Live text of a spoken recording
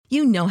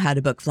You know how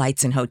to book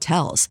flights and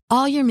hotels.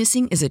 All you're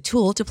missing is a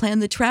tool to plan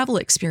the travel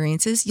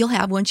experiences you'll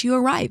have once you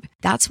arrive.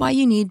 That's why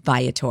you need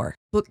Viator.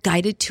 Book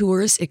guided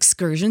tours,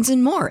 excursions,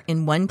 and more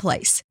in one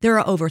place. There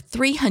are over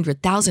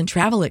 300,000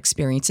 travel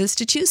experiences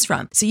to choose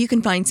from, so you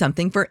can find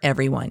something for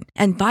everyone.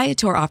 And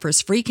Viator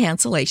offers free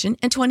cancellation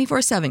and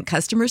 24/7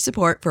 customer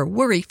support for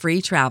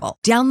worry-free travel.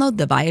 Download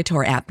the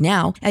Viator app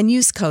now and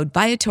use code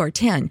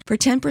Viator10 for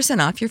 10%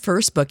 off your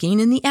first booking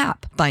in the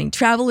app. Find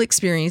travel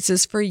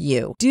experiences for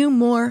you. Do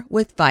more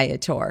with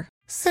Viator.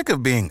 Sick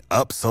of being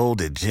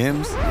upsold at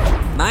gyms?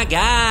 My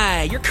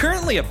guy, you're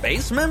currently a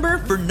base member?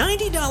 For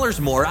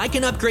 $90 more, I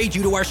can upgrade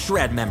you to our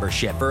Shred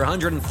membership. For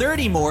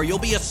 $130 more, you'll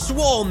be a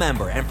Swole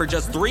member. And for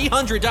just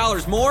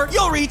 $300 more,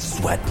 you'll reach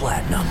Sweat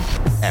Platinum.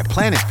 At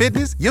Planet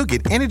Fitness, you'll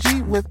get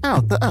energy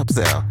without the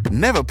upsell.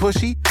 Never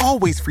pushy,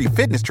 always free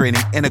fitness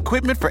training and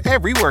equipment for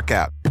every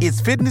workout.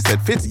 It's fitness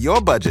that fits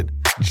your budget.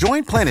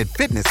 Join Planet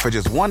Fitness for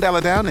just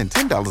 $1 down and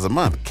 $10 a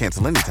month.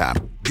 Cancel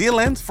anytime. Deal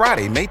ends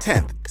Friday, May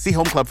 10th. See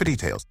Home Club for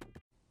details.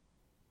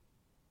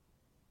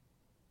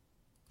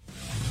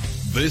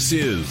 This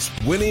is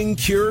Winning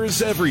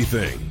Cures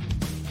Everything.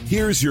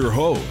 Here's your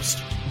host,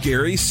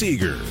 Gary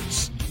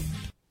Seegers.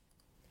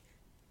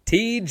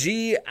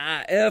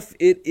 TGIF,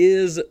 it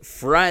is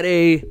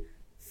Friday.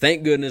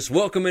 Thank goodness.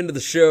 Welcome into the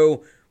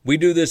show. We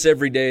do this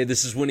every day.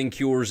 This is Winning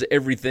Cures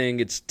Everything.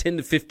 It's 10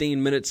 to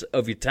 15 minutes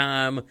of your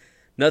time.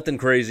 Nothing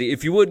crazy.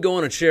 If you would go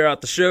on and share out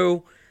the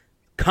show,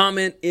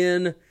 comment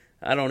in.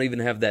 I don't even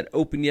have that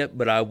open yet,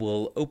 but I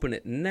will open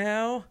it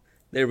now.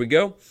 There we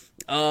go.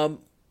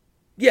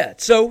 Yeah,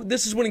 so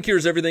this is Winning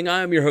Cures Everything.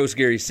 I am your host,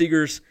 Gary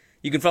Seegers.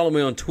 You can follow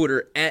me on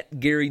Twitter at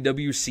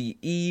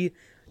GaryWCE.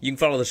 You can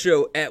follow the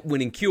show at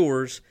Winning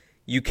Cures.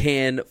 You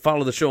can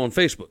follow the show on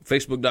Facebook,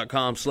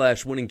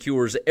 facebook.com/Winning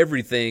Cures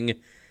Everything.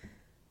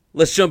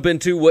 Let's jump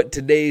into what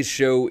today's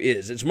show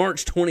is. It's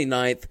March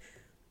 29th.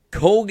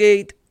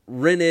 Colgate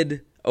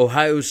rented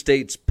Ohio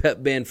State's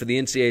pep band for the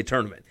NCAA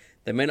tournament.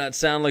 That may not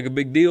sound like a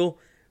big deal,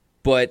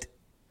 but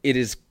it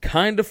is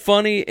kind of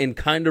funny and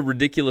kind of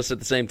ridiculous at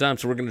the same time,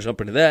 so we're going to jump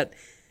into that.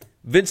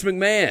 Vince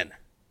McMahon,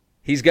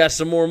 he's got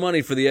some more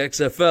money for the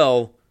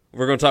XFL.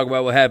 We're going to talk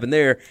about what happened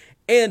there.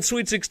 And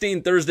Sweet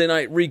 16 Thursday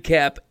night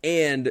recap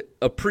and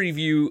a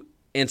preview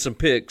and some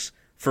picks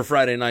for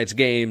Friday night's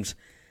games.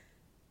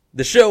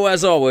 The show,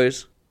 as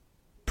always,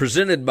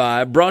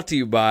 brought to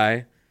you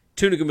by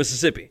Tunica,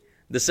 Mississippi,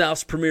 the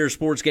South's premier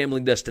sports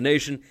gambling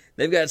destination.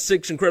 They've got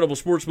 6 incredible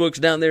sports books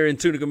down there in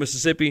Tunica,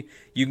 Mississippi.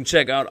 You can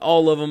check out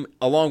all of them,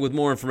 along with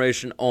more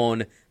information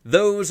on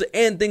those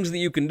and things that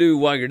you can do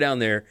while you're down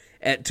there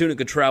at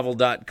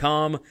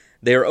tunicatravel.com.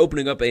 They are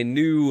opening up a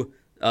new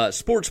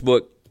sports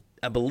book,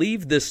 I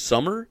believe this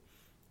summer.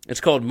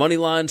 It's called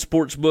Moneyline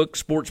Sportsbook,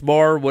 Sports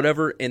Bar,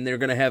 whatever, and they're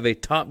going to have a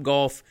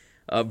Topgolf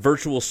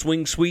virtual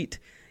swing suite.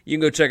 You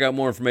can go check out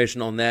more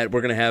information on that.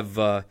 We're going to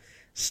have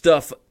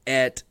stuff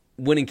at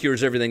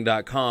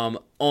winningcureseverything.com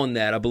on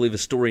that. I believe a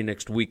story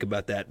next week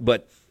about that.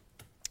 But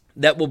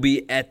that will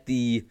be at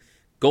the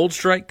Gold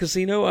Strike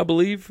Casino, I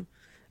believe.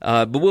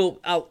 But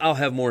I'll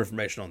have more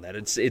information on that.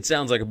 It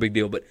sounds like a big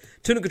deal. But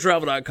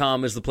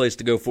tunicatravel.com is the place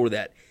to go for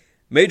that.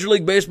 Major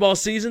League Baseball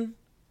season,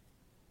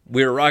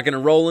 we're rocking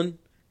and rolling.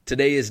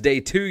 Today is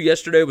day 2.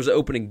 Yesterday was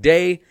opening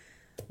day.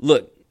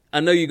 Look, I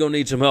know you're going to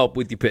need some help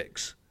with your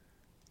picks.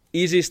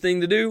 Easiest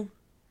thing to do,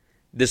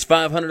 this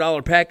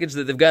 $500 package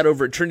that they've got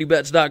over at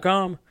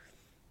trendybets.com,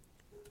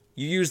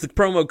 you use the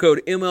promo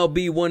code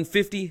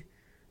MLB150,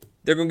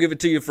 they're going to give it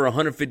to you for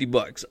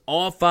 $150.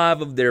 All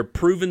 5 of their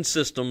proven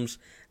systems,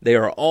 they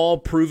are all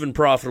proven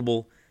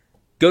profitable.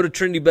 Go to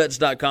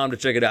trendybets.com to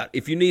check it out.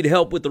 If you need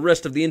help with the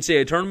rest of the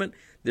NCAA tournament,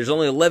 there's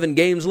only 11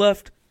 games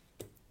left.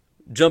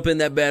 Jump in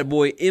that bad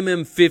boy,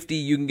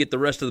 MM50. You can get the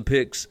rest of the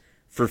picks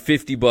for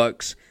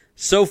 $50.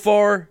 So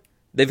far,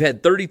 they've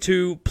had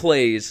 32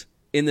 plays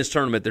in this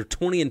tournament. They're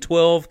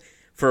 20-12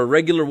 for a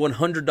regular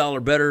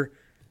 $100 better.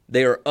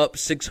 They are up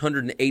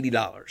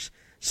 $680.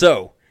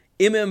 So,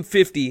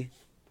 MM50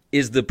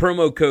 is the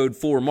promo code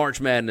for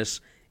March Madness.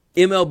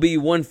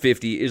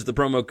 MLB150 is the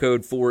promo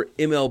code for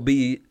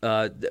MLB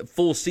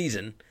full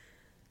season.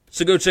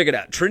 So go check it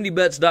out.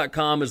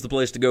 TrendyBets.com is the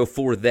place to go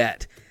for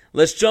that.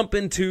 Let's jump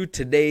into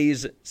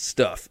today's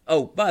stuff.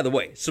 Oh, by the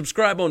way,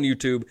 subscribe on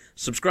YouTube.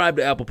 Subscribe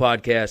to Apple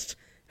Podcasts.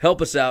 Help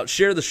us out.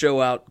 Share the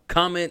show out.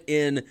 Comment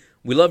in.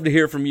 We love to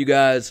hear from you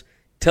guys.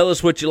 Tell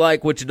us what you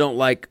like, what you don't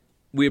like.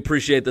 We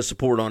appreciate the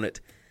support on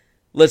it.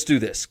 Let's do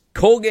this.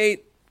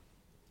 Colgate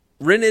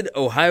rented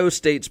Ohio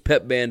State's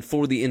pep band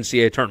for the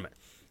NCAA tournament.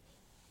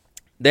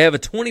 They have a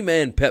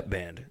 20-man pep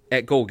band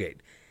at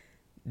Colgate.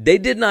 They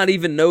did not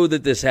even know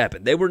that this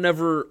happened. They were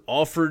never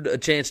offered a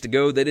chance to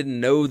go. They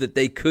didn't know that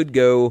they could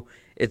go,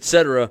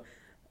 etc.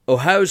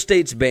 Ohio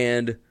State's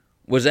band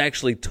was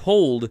actually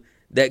told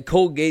that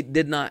Colgate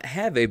did not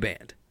have a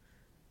band.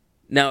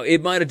 Now,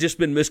 it might have just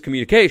been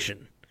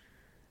miscommunication,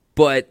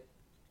 but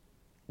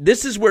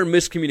this is where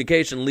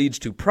miscommunication leads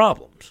to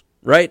problems,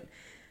 right?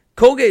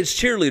 Colgate's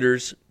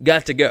cheerleaders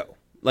got to go,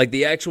 like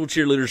the actual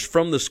cheerleaders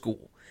from the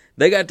school.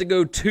 They got to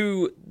go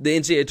to the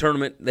NCAA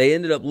tournament. They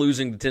ended up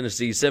losing to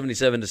Tennessee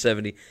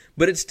 77-70,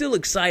 but it's still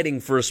exciting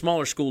for a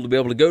smaller school to be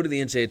able to go to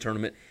the NCAA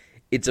tournament.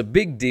 It's a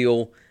big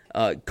deal.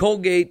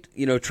 Colgate,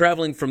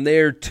 traveling from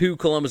there to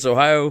Columbus,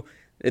 Ohio,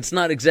 it's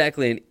not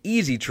exactly an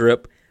easy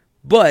trip,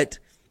 but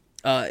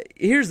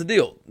here's the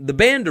deal. The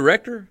band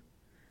director,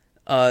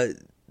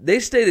 they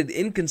stated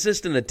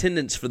inconsistent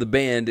attendance for the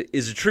band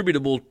is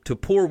attributable to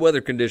poor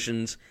weather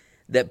conditions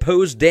that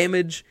pose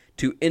damage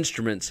to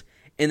instruments,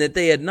 and that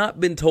they had not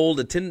been told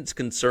attendance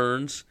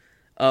concerns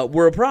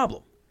were a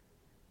problem.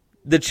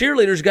 The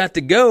cheerleaders got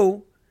to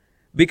go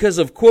because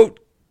of, quote,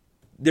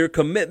 their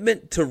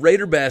commitment to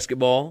Raider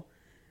basketball,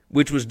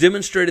 which was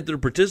demonstrated through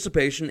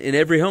participation in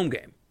every home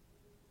game.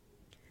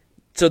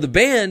 So the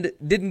band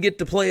didn't get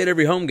to play at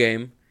every home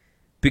game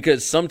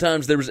because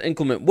sometimes there was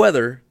inclement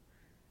weather,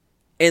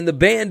 and the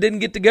band didn't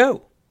get to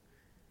go.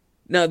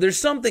 Now, there's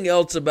something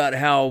else about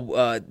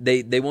how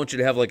they want you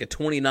to have like a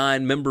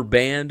 29-member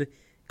band.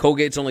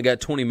 Colgate's only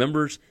got 20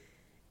 members.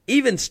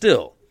 Even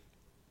still,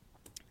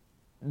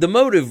 the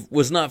motive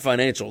was not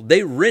financial.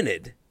 They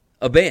rented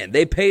a band.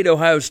 They paid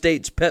Ohio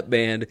State's pep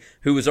band,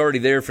 who was already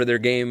there for their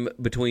game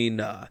between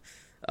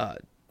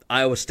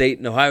Iowa State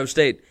and Ohio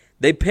State.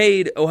 They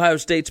paid Ohio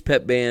State's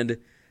pep band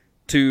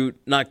to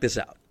knock this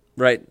out,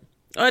 right?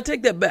 I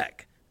take that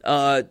back.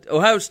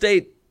 Ohio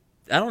State,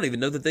 I don't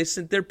even know that they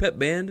sent their pep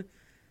band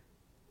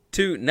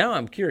to. Now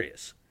I'm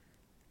curious.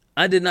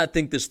 I did not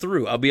think this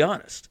through, I'll be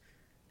honest.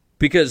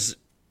 Because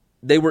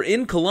they were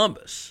in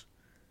Columbus,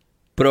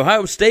 but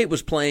Ohio State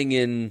was playing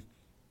in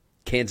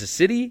Kansas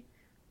City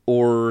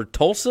or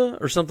Tulsa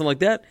or something like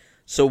that.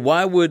 So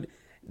why would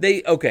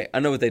they? Okay,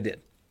 I know what they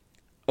did.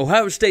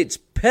 Ohio State's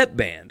pep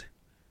band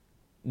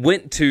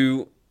went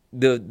to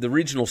the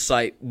regional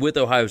site with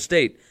Ohio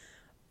State.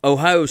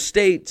 Ohio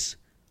State's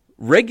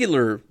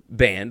regular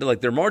band,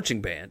 like their marching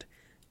band,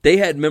 they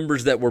had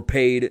members that were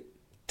paid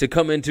to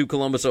come into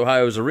Columbus,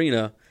 Ohio's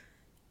arena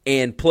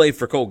and play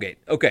for Colgate.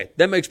 Okay,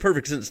 that makes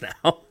perfect sense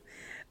now.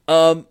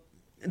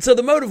 So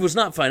the motive was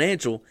not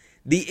financial.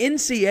 The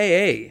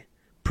NCAA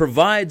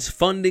provides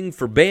funding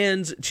for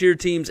bands, cheer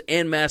teams,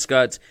 and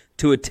mascots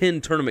to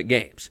attend tournament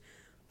games.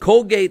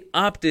 Colgate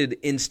opted,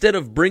 instead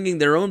of bringing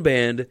their own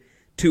band,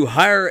 to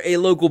hire a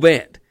local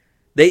band.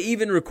 They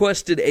even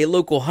requested a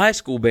local high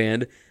school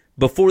band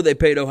before they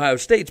paid Ohio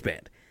State's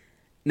band.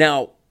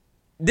 Now,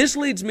 this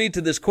leads me to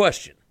this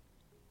question.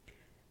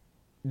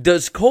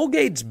 Does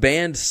Colgate's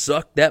band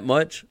suck that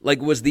much?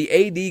 Like, was the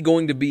AD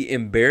going to be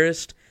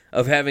embarrassed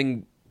of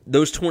having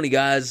those 20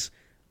 guys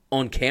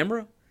on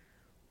camera?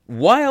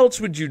 Why else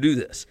would you do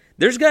this?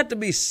 There's got to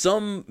be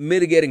some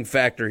mitigating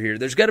factor here.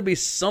 There's got to be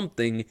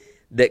something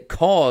that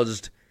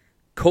caused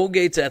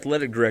Colgate's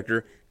athletic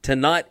director to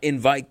not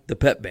invite the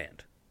pep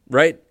band,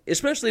 right?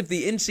 Especially if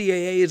the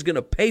NCAA is going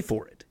to pay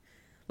for it.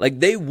 Like,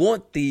 they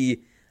want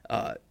the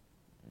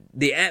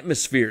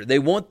atmosphere. They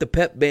want the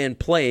pep band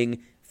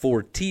playing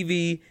for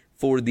TV,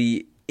 for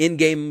the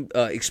in-game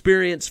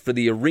experience, for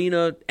the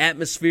arena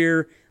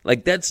atmosphere.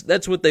 Like,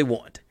 that's what they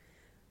want,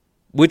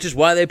 which is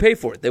why they pay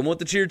for it. They want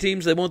the cheer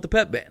teams. They want the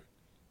pep band.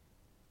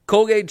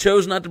 Colgate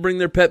chose not to bring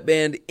their pep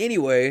band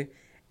anyway,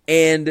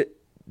 and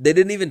they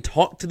didn't even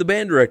talk to the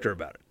band director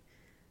about it.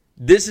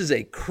 This is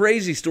a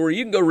crazy story.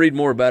 You can go read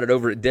more about it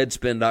over at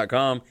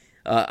Deadspin.com.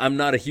 I'm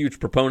not a huge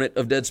proponent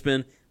of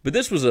Deadspin, but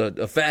this was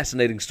a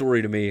fascinating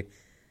story to me.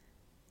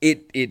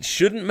 It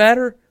shouldn't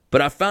matter,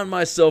 but I found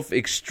myself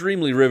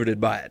extremely riveted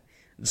by it.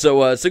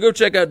 So go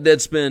check out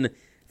Deadspin.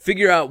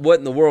 Figure out what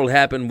in the world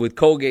happened with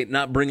Colgate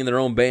not bringing their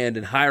own band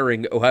and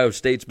hiring Ohio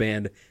State's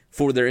band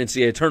for their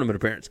NCAA tournament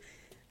appearance.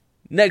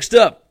 Next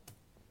up,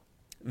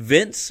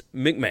 Vince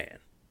McMahon.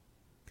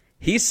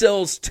 He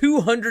sells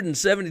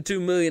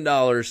 $272 million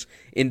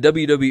in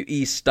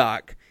WWE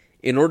stock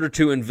in order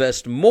to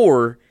invest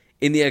more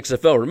in the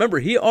XFL. Remember,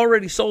 he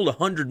already sold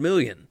 $100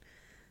 million.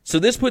 So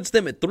this puts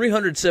them at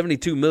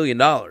 $372 million.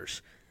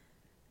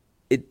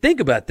 Think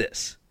about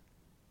this.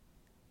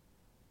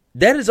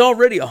 That is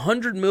already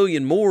 $100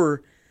 million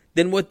more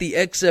than what the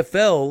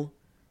XFL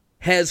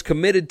has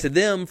committed to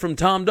them from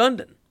Tom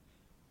Dundon.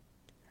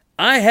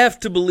 I have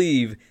to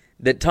believe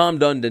that Tom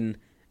Dundon,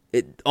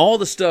 all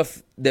the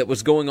stuff that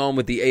was going on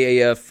with the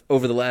AAF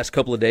over the last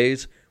couple of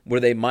days, where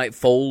they might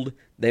fold,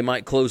 they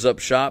might close up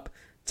shop.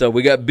 So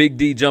we got Big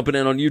D jumping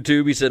in on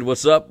YouTube. He said,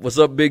 "What's up? What's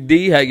up, Big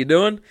D? How you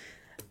doing?"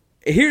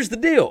 Here's the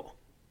deal.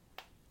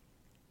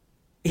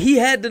 He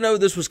had to know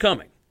this was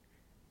coming.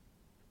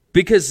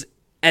 Because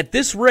at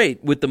this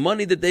rate, with the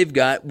money that they've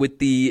got, with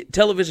the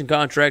television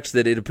contracts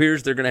that it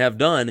appears they're going to have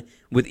done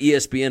with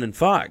ESPN and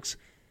Fox,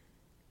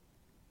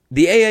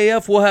 the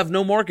AAF will have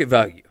no market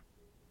value.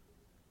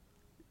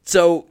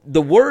 So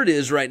the word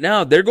is right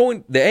now, the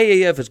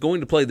AAF is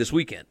going to play this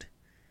weekend.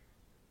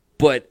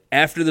 But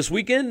after this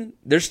weekend,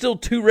 there's still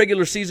 2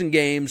 regular season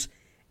games.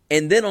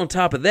 And then on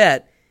top of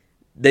that,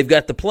 they've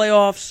got the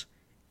playoffs.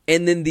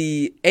 And then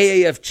the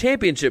AAF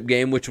championship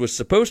game, which was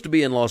supposed to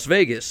be in Las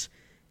Vegas,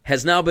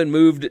 has now been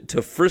moved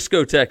to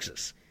Frisco,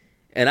 Texas.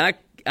 And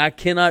I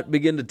cannot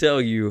begin to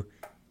tell you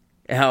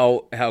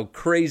how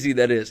crazy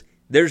that is.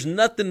 There's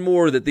nothing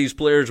more that these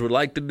players would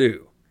like to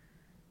do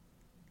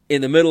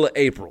in the middle of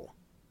April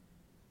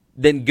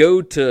than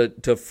go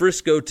to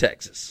Frisco,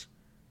 Texas,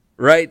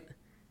 right?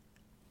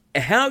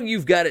 How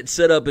you've got it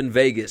set up in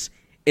Vegas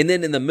and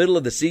then in the middle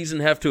of the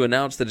season have to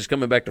announce that it's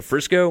coming back to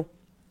Frisco?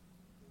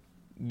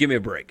 Give me a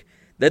break.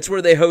 That's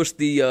where they host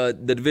the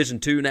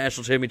Division II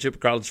National Championship of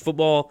College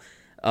Football.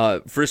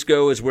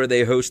 Frisco is where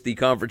they host the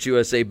Conference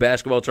USA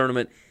basketball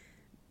tournament.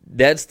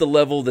 That's the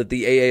level that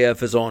the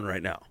AAF is on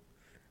right now.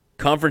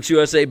 Conference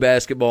USA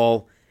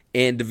basketball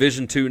and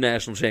Division II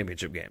National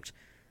Championship games.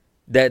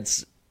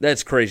 That's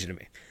crazy to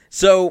me.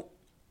 So,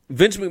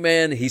 Vince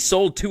McMahon, he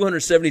sold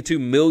 $272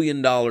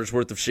 million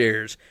worth of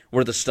shares,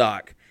 worth of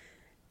stock.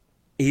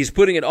 He's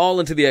putting it all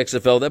into the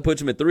XFL. That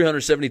puts him at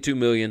 $372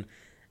 million.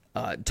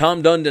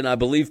 Tom Dundon, I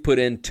believe, put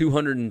in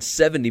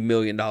 $270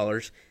 million.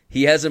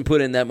 He hasn't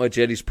put in that much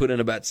yet. He's put in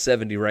about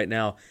 $70 right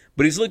now.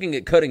 But he's looking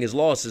at cutting his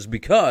losses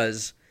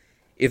because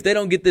if they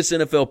don't get this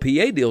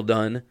NFLPA deal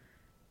done,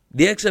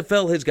 the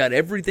XFL has got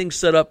everything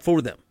set up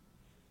for them.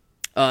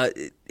 I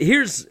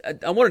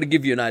wanted to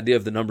give you an idea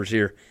of the numbers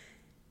here.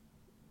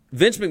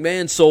 Vince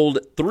McMahon sold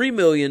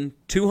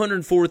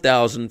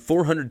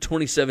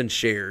 3,204,427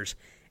 shares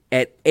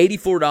at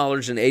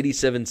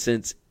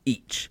 $84.87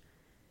 each.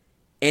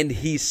 And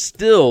he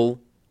still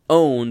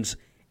owns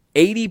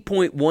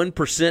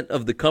 80.1%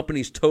 of the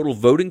company's total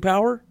voting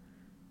power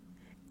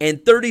and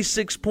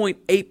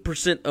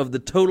 36.8% of the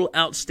total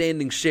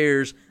outstanding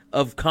shares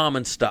of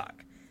common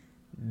stock.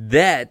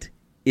 That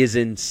is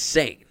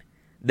insane.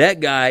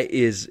 That guy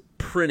is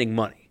printing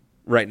money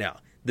right now.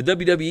 The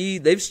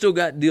WWE, they've still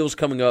got deals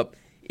coming up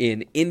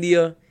in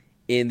India,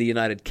 in the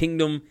United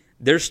Kingdom.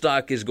 Their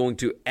stock is going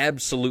to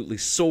absolutely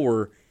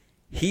soar.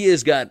 He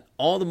has got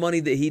all the money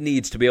that he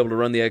needs to be able to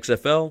run the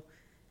XFL.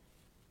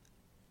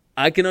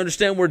 I can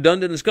understand where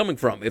Dundon is coming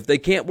from. If they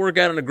can't work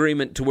out an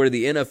agreement to where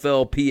the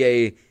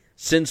NFLPA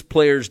sends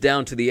players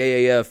down to the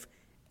AAF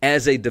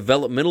as a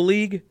developmental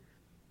league,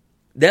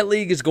 that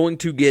league is going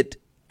to get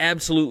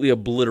absolutely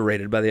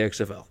obliterated by the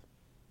XFL.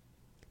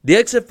 The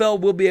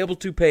XFL will be able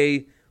to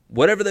pay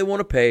whatever they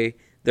want to pay.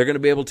 They're going to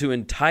be able to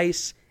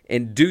entice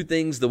and do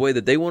things the way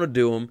that they want to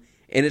do them,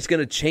 and it's going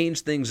to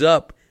change things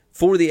up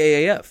for the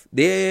AAF.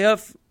 The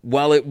AAF,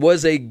 while it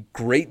was a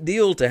great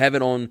deal to have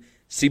it on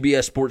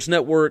CBS Sports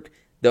Network,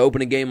 the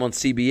opening game on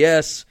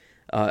CBS,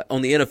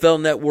 on the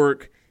NFL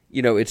Network,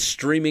 it's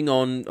streaming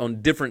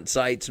on different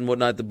sites and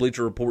whatnot, the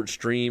Bleacher Report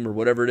stream or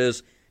whatever it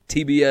is,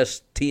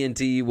 TBS,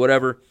 TNT,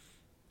 whatever.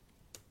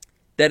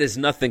 That is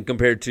nothing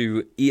compared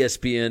to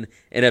ESPN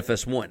and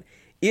FS1.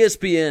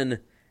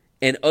 ESPN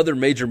and other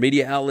major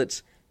media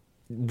outlets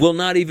will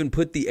not even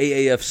put the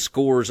AAF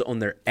scores on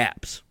their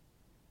apps.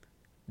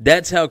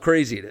 That's how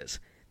crazy it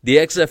is. The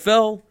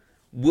XFL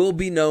will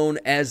be known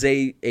as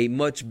a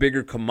much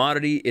bigger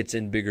commodity. It's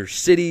in bigger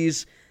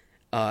cities.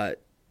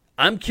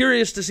 I'm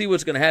curious to see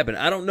what's going to happen.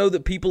 I don't know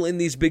that people in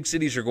these big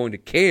cities are going to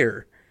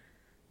care,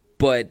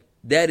 but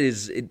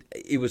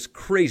it was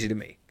crazy to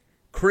me.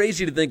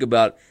 Crazy to think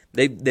about.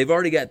 They've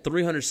already got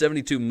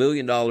 $372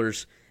 million,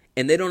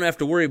 and they don't have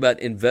to worry about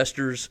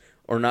investors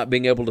or not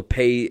being able to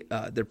pay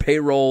their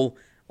payroll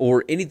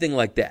or anything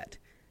like that.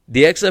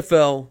 The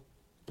XFL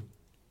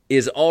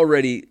is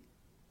already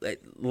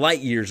light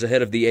years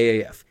ahead of the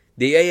AAF.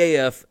 The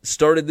AAF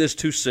started this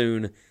too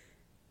soon.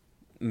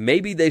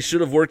 Maybe they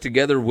should have worked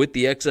together with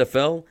the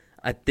XFL.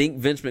 I think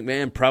Vince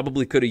McMahon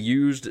probably could have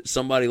used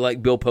somebody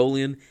like Bill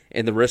Polian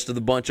and the rest of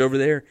the bunch over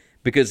there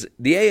because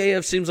the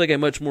AAF seems like a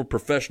much more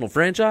professional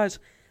franchise,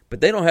 but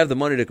they don't have the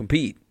money to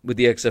compete with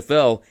the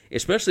XFL,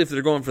 especially if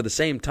they're going for the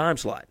same time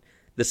slot,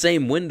 the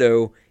same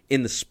window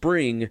in the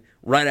spring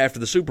right after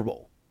the Super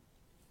Bowl.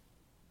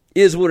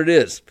 Is what it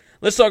is.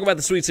 Let's talk about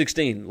the Sweet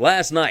 16.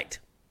 Last night,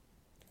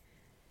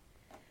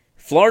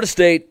 Florida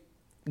State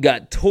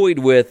got toyed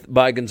with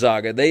by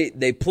Gonzaga.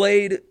 They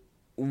played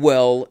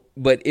well,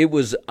 but it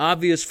was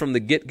obvious from the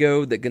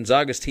get-go that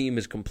Gonzaga's team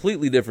is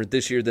completely different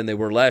this year than they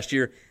were last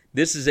year.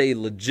 This is a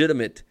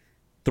legitimate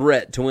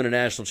threat to win a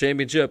national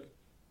championship.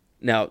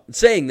 Now,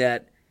 saying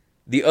that,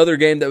 the other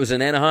game that was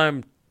in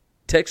Anaheim,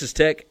 Texas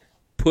Tech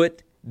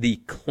put the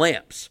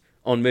clamps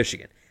on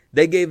Michigan.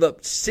 They gave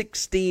up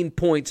 16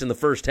 points in the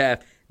first half.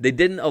 They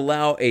didn't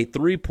allow a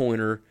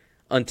three-pointer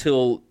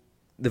until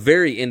the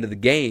very end of the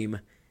game.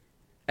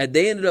 And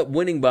they ended up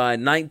winning by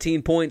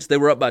 19 points. They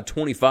were up by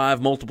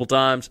 25 multiple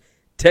times.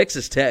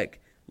 Texas Tech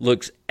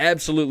looks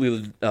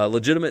absolutely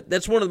legitimate.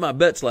 That's one of my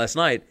bets last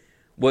night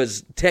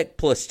was Tech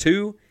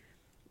 +2.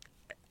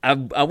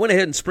 I went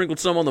ahead and sprinkled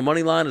some on the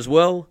money line as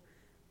well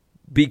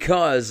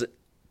because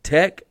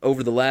Tech,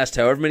 over the last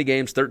however many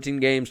games,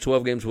 13 games,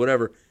 12 games,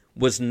 whatever,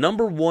 was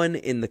number one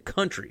in the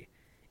country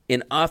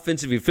in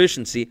offensive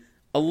efficiency,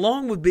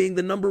 along with being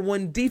the number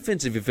one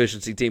defensive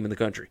efficiency team in the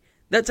country.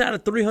 That's out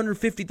of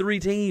 353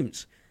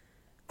 teams.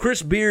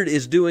 Chris Beard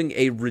is doing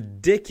a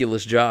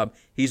ridiculous job.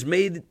 He's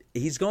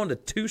gone to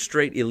 2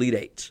 straight Elite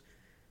Eights.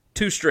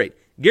 2 straight.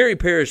 Gary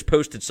Parrish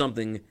posted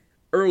something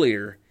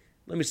earlier.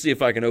 Let me see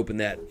if I can open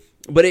that.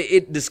 But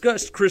it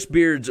discussed Chris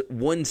Beard's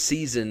one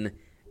season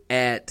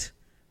at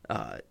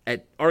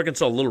at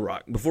Arkansas Little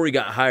Rock before he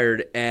got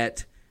hired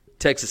at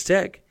Texas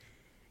Tech.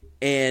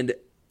 And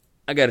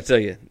I got to tell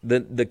you,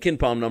 the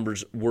KenPom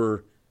numbers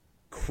were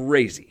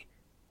crazy.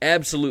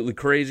 Absolutely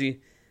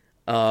crazy.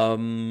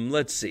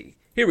 Let's see.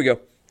 Here we go.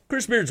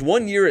 Chris Beard's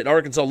 1 year at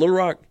Arkansas Little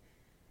Rock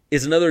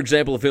is another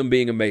example of him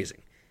being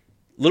amazing.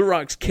 Little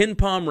Rock's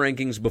KenPom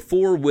rankings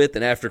before, with,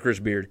 and after Chris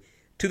Beard.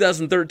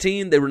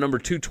 2013, they were number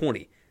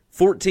 220.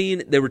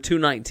 14, they were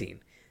 219.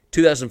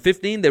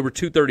 2015, they were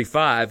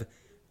 235.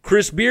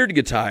 Chris Beard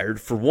gets hired.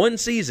 For one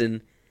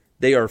season,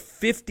 they are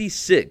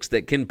 56th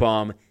at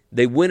KenPom.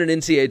 They win an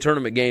NCAA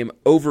tournament game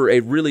over a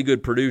really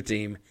good Purdue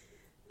team.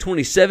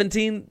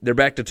 2017, they're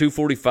back to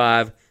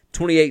 245.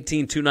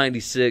 2018,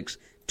 296.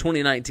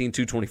 2019,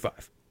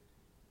 225.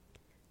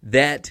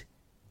 That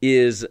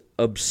is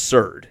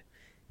absurd.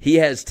 He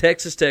has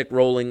Texas Tech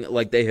rolling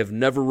like they have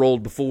never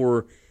rolled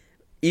before,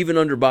 even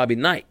under Bobby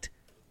Knight.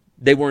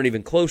 They weren't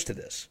even close to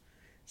this.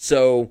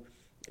 So,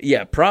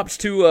 yeah, props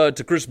to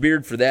Chris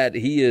Beard for that.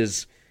 He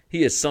is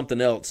something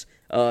else.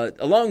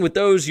 Along with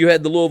those, you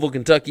had the Louisville,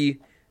 Kentucky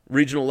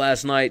regional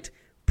last night.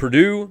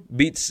 Purdue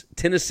beats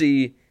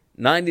Tennessee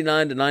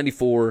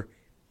 99-94.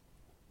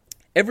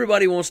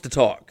 Everybody wants to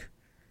talk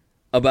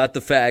about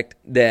the fact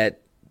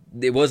that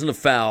it wasn't a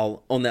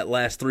foul on that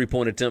last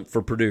three-point attempt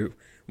for Purdue,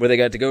 where they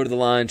got to go to the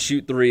line,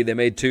 shoot three, they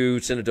made two,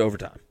 send it to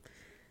overtime.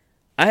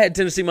 I had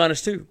Tennessee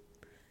 -2.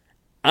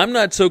 I'm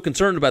not so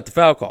concerned about the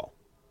foul call.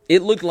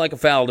 It looked like a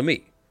foul to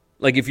me.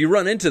 Like, if you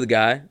run into the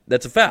guy,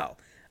 that's a foul.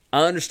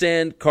 I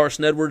understand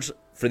Carson Edwards,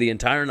 for the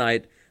entire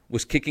night,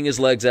 was kicking his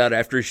legs out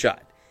after he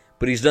shot.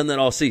 But he's done that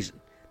all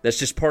season. That's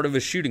just part of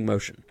his shooting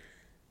motion.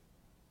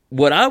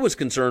 What I was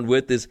concerned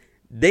with is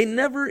they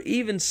never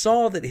even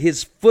saw that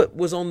his foot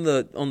was on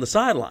the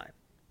sideline.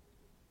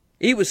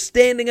 He was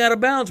standing out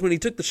of bounds when he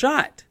took the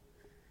shot.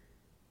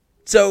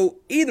 So,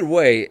 either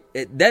way,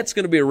 that's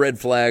going to be a red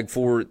flag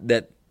for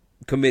that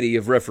committee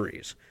of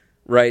referees,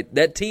 right?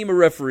 That team of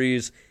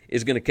referees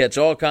is going to catch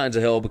all kinds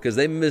of hell because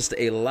they missed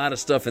a lot of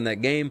stuff in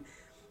that game.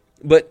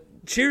 But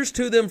cheers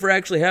to them for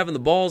actually having the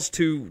balls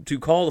to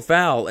call the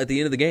foul at the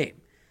end of the game.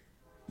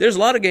 There's a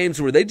lot of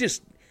games where they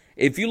just,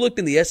 if you looked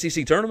in the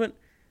SEC tournament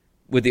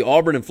with the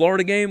Auburn and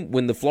Florida game,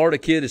 when the Florida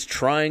kid is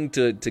trying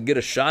to get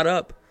a shot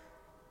up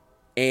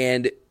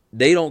and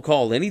they don't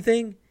call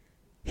anything,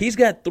 he's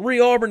got 3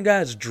 Auburn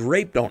guys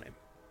draped on him,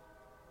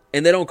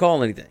 and they don't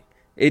call anything.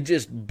 It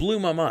just blew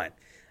my mind.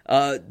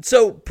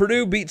 So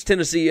Purdue beats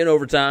Tennessee in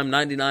overtime,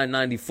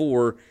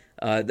 99-94.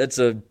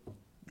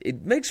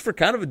 It makes for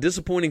kind of a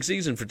disappointing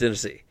season for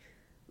Tennessee.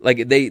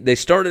 Like, they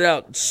started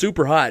out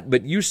super hot,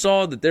 but you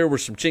saw that there were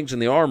some chinks in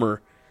the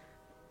armor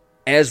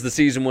as the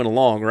season went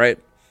along, right?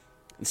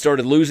 It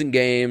started losing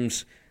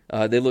games.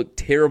 They looked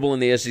terrible in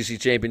the SEC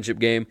championship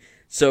game.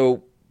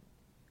 So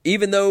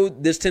even though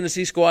this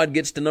Tennessee squad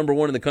gets to number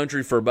 1 in the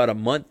country for about a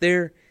month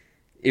there,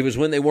 it was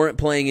when they weren't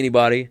playing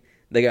anybody.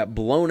 They got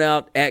blown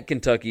out at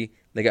Kentucky.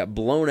 They got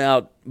blown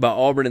out by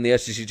Auburn in the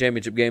SEC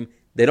championship game.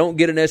 They don't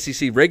get an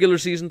SEC regular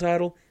season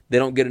title. They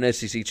don't get an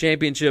SEC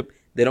championship.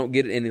 They don't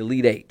get an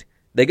Elite 8.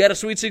 They got a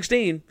Sweet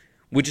 16,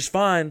 which is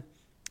fine,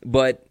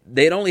 but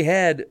they'd only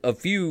had a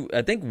few,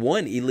 I think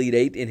one Elite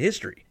 8 in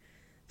history.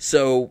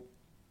 So,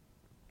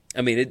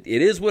 I mean, it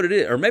is what it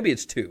is. Or maybe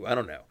it's 2. I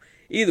don't know.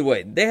 Either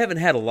way, they haven't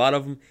had a lot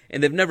of them,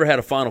 and they've never had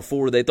a Final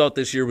Four. They thought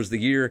this year was the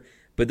year,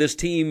 but this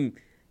team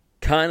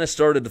kind of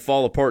started to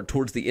fall apart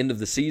towards the end of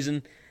the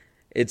season.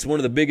 It's one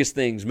of the biggest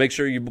things. Make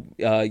sure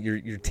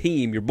your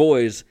team, your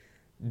boys,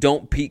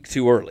 don't peak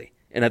too early.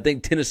 And I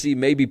think Tennessee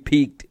maybe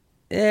peaked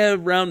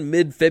around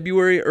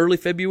mid-February, early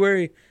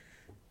February,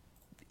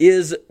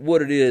 is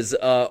what it is.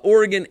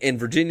 Oregon and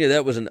Virginia,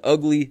 that was an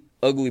ugly,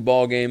 ugly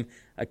ball game.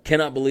 I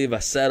cannot believe I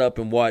sat up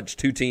and watched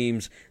 2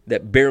 teams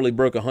that barely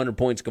broke 100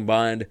 points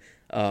combined.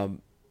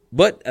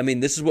 But, I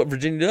mean, this is what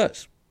Virginia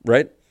does,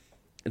 right?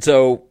 And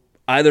so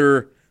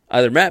either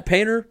Matt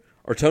Painter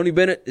or Tony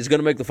Bennett is going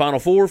to make the Final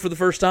Four for the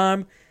first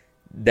time.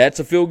 That's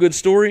a feel-good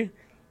story.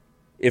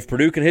 If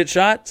Purdue can hit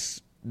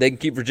shots, they can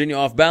keep Virginia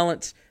off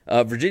balance.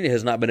 Virginia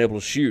has not been able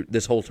to shoot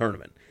this whole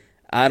tournament.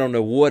 I don't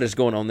know what is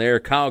going on there.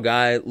 Kyle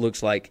Guy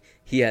looks like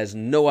he has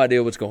no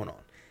idea what's going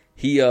on.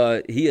 He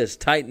has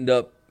tightened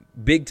up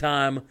big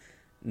time.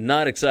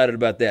 Not excited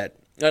about that.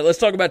 All right, let's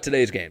talk about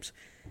today's games.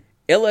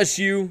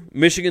 LSU,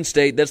 Michigan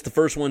State, that's the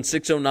first one,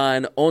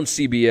 6:09 on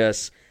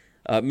CBS.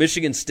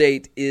 Michigan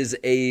State is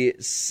a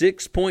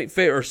 6-point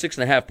favorite, or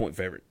 6.5-point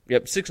favorite.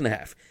 Yep,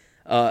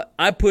 6.5.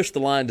 I pushed the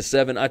line to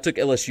 7. I took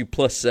LSU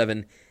plus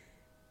 7.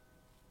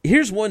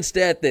 Here's one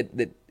stat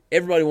that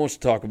everybody wants to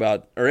talk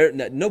about, or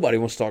nobody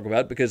wants to talk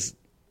about, because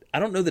I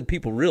don't know that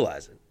people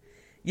realize it.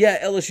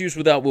 Yeah, LSU's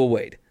without Will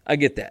Wade. I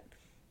get that.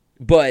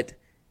 But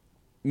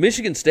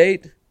Michigan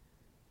State,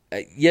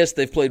 yes,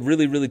 they've played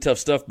really, really tough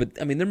stuff, but,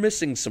 I mean, they're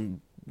missing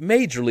some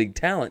major league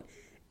talent.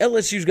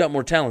 LSU's got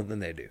more talent than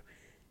they do.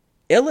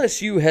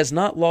 LSU has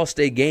not lost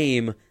a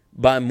game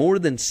by more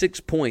than 6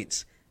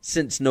 points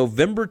since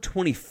November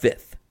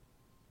 25th.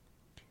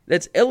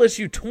 That's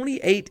LSU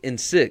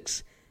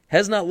 28-6,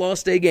 has not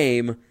lost a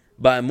game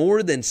by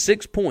more than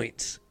 6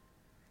 points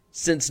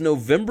since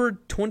November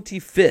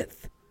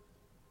 25th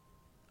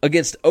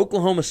against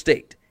Oklahoma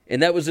State.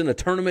 And that was in a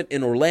tournament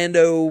in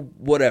Orlando,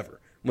 whatever,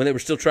 when they were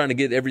still trying to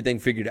get everything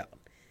figured out.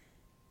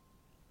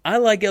 I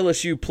like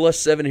LSU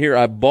 +7 here.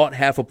 I bought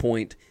half a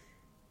point.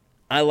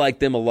 I like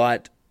them a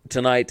lot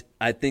tonight.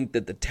 I think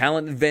that the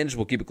talent advantage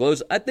will keep it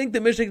close. I think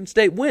that Michigan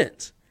State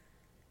wins.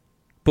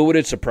 But would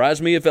it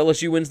surprise me if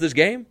LSU wins this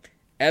game?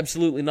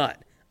 Absolutely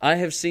not. I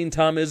have seen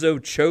Tom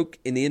Izzo choke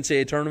in the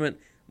NCAA tournament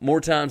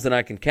more times than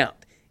I can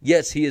count.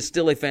 Yes, he is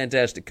still a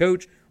fantastic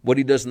coach. What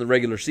he does in the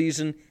regular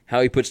season,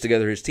 how he puts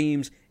together his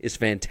teams is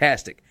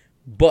fantastic.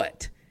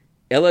 But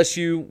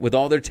LSU, with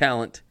all their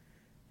talent,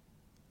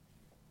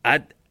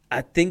 I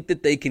think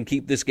that they can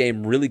keep this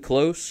game really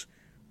close.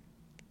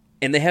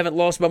 And they haven't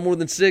lost by more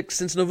than 6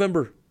 since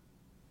November.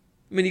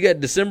 I mean, you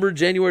got December,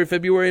 January,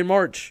 February, and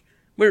March.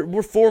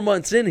 We're 4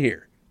 months in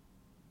here.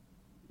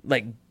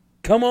 Like,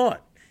 come on.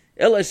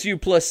 LSU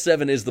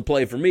 +7 is the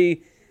play for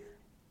me.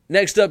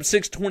 Next up,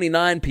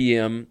 6:29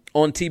 p.m.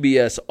 on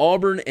TBS,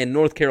 Auburn and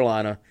North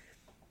Carolina.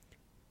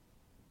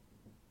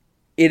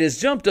 It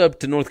has jumped up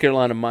to North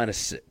Carolina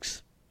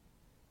 -6.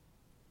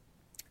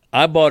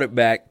 I bought it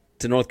back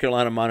to North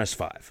Carolina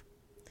 -5.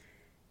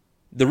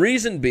 The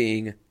reason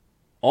being,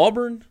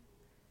 Auburn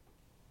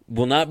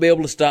will not be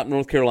able to stop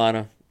North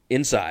Carolina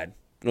inside.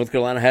 North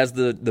Carolina has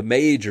the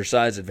major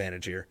size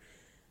advantage here.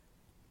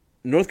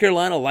 North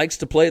Carolina likes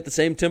to play at the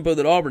same tempo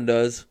that Auburn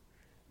does.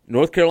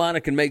 North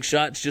Carolina can make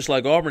shots just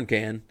like Auburn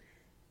can.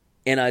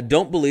 And I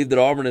don't believe that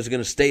Auburn is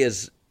going to stay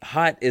as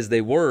hot as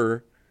they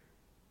were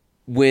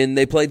when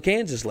they played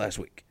Kansas last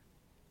week.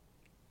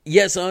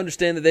 Yes, I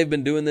understand that they've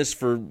been doing this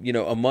for,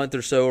 a month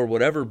or so or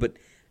whatever, but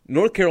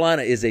North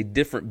Carolina is a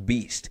different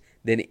beast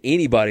than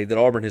anybody that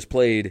Auburn has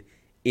played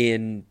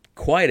in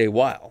quite a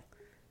while.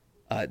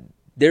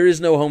 There is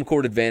no home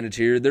court advantage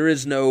here. There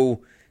is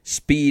no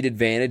speed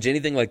advantage,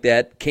 anything like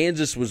that.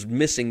 Kansas was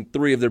missing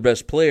 3 of their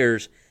best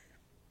players.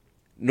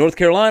 North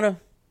Carolina,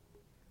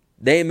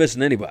 they ain't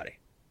missing anybody.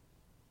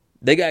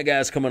 They got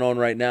guys coming on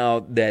right now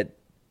that,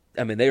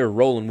 they are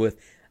rolling with.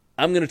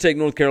 I'm going to take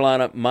North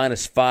Carolina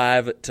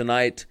 -5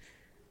 tonight.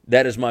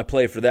 That is my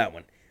play for that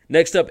one.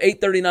 Next up,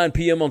 8:39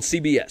 p.m. on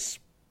CBS.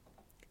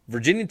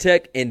 Virginia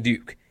Tech and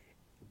Duke.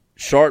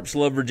 Sharps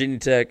love Virginia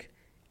Tech.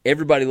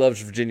 Everybody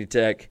loves Virginia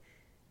Tech.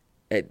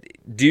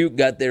 Duke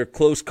got their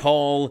close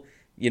call.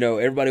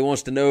 Everybody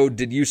wants to know,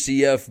 did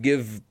UCF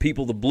give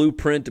people the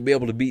blueprint to be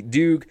able to beat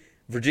Duke?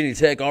 Virginia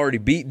Tech already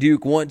beat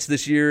Duke once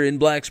this year in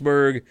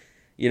Blacksburg,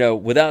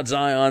 without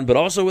Zion, but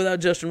also without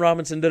Justin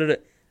Robinson.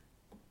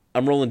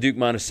 I'm rolling Duke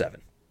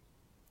 -7.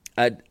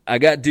 I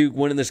got Duke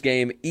winning this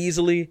game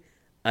easily.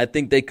 I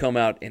think they come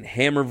out and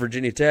hammer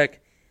Virginia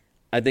Tech.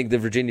 I think the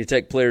Virginia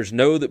Tech players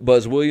know that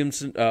Buzz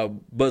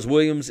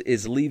Williams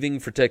is leaving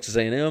for Texas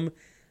A&M.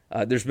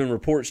 There's been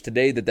reports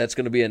today that that's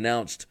going to be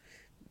announced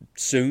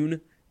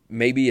soon,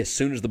 maybe as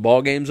soon as the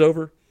ball game's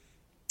over.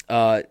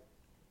 I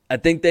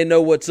think they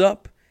know what's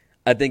up.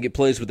 I think it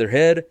plays with their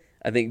head.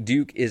 I think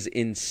Duke is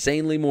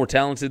insanely more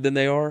talented than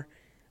they are.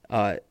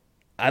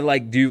 I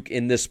like Duke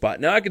in this spot.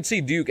 Now, I can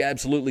see Duke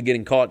absolutely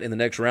getting caught in the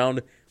next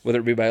round, whether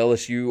it be by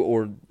LSU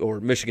or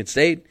Michigan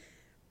State.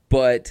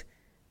 But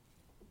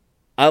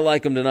I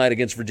like them tonight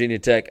against Virginia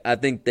Tech. I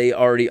think they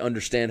already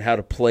understand how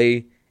to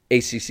play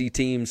ACC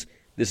teams.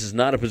 This is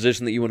not a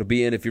position that you want to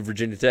be in if you're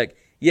Virginia Tech.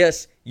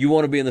 Yes, you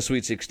want to be in the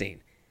Sweet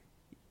 16.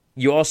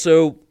 You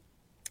also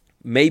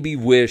maybe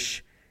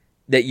wish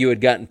that you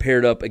had gotten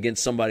paired up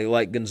against somebody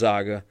like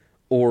Gonzaga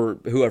or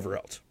whoever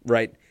else,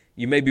 right?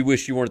 You maybe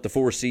wish you weren't the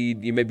 4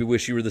 seed. You maybe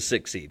wish you were the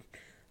 6 seed.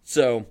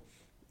 So,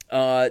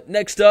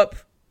 next up,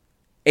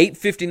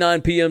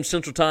 8:59 p.m.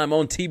 Central Time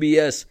on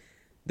TBS,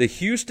 the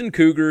Houston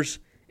Cougars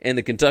and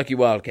the Kentucky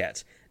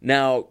Wildcats.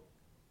 Now,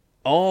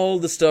 all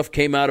the stuff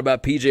came out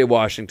about P.J.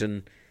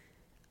 Washington.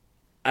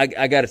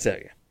 I got to tell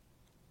you,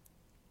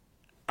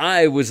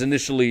 I was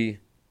initially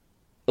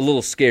a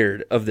little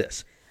scared of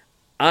this.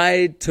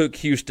 I took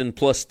Houston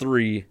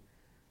 +3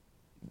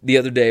 the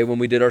other day when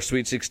we did our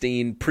Sweet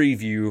 16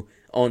 preview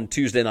on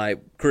Tuesday night,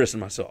 Chris and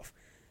myself.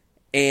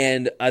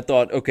 And I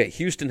thought, okay,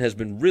 Houston has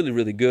been really,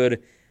 really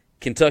good.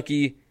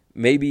 Kentucky,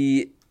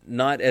 maybe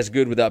not as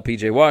good without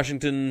P.J.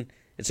 Washington,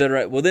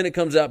 etc. Well, then it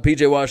comes out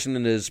P.J.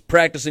 Washington is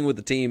practicing with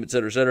the team,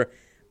 etc., etc.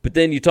 But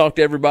then you talk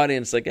to everybody,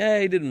 and it's like,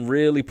 hey, he didn't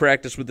really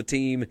practice with the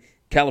team.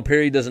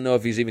 Calipari doesn't know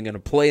if he's even going to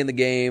play in the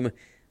game.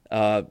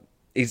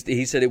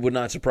 He said it would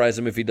not surprise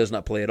him if he does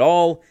not play at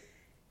all.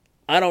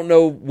 I don't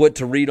know what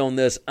to read on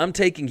this. I'm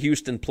taking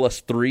Houston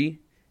 +3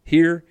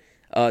 here.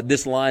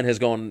 This line has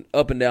gone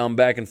up and down,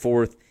 back and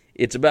forth.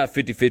 It's about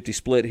 50-50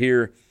 split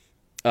here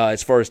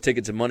as far as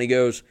tickets and money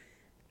goes.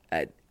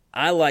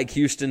 I like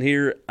Houston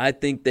here. I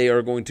think they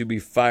are going to be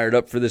fired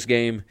up for this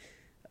game.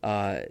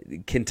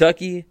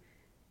 Kentucky,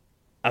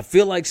 I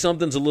feel like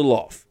something's a little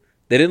off.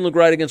 They didn't look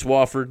right against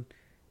Wofford.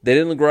 They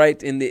didn't look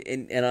right and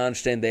I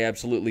understand they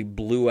absolutely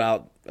blew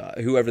out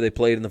whoever they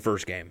played in the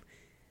first game.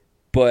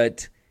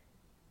 But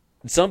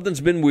something's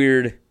been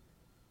weird.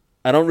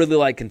 I don't really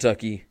like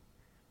Kentucky.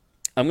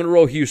 I'm going to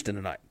roll Houston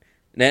tonight.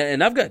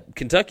 And I've got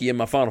Kentucky in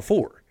my Final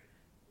Four.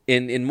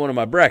 in one of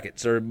my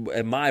brackets, or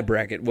in my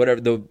bracket,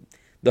 whatever,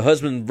 the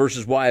husband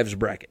versus wives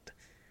bracket.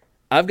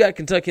 I've got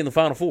Kentucky in the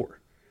Final Four.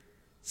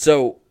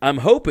 So I'm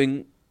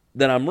hoping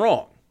that I'm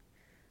wrong.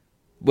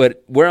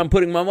 But where I'm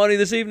putting my money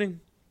this evening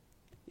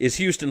is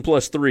Houston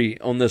 +3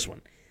 on this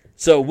one.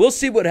 So we'll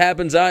see what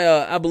happens.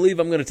 I believe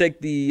I'm going to take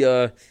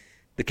the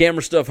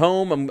camera stuff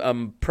home.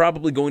 I'm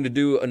probably going to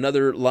do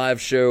another live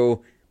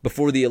show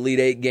before the Elite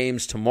Eight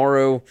games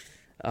tomorrow.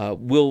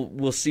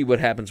 We'll see what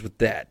happens with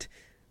that.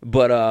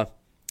 But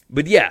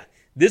yeah,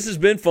 this has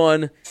been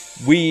fun.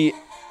 We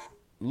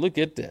look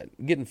at that,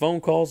 getting phone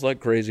calls like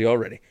crazy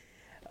already.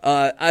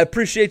 I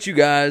appreciate you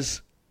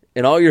guys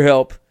and all your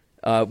help.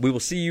 We will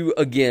see you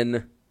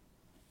again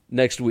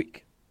next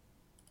week.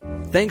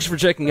 Thanks for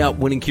checking out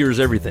Winning Cures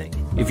Everything.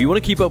 If you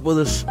want to keep up with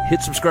us,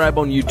 hit subscribe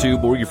on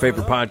YouTube or your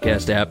favorite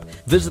podcast app.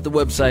 Visit the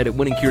website at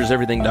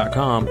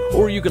winningcureseverything.com,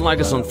 or you can like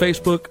us on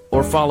Facebook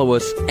or follow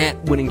us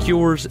at Winning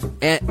Cures,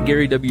 at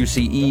Gary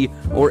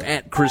WCE, or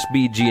at Chris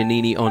B.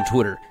 Giannini on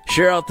Twitter.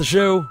 Share out the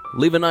show,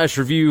 leave a nice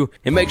review,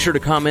 and make sure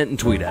to comment and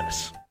tweet at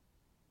us.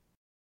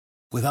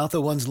 Without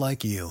the ones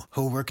like you,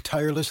 who work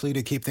tirelessly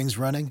to keep things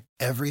running,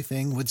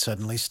 everything would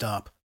suddenly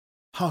stop.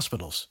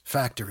 Hospitals,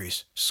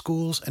 factories,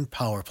 schools, and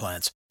power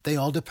plants, they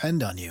all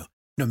depend on you.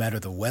 No matter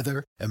the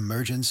weather,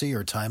 emergency,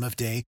 or time of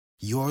day,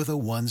 you're the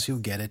ones who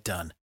get it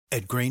done.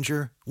 At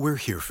Grainger, we're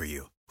here for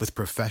you with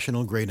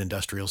professional-grade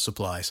industrial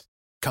supplies.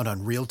 Count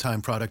on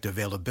real-time product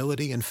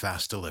availability and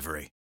fast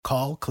delivery.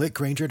 Call, click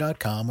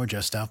Grainger.com, or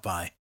just stop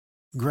by.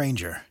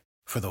 Grainger,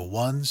 for the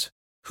ones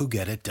who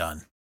get it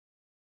done.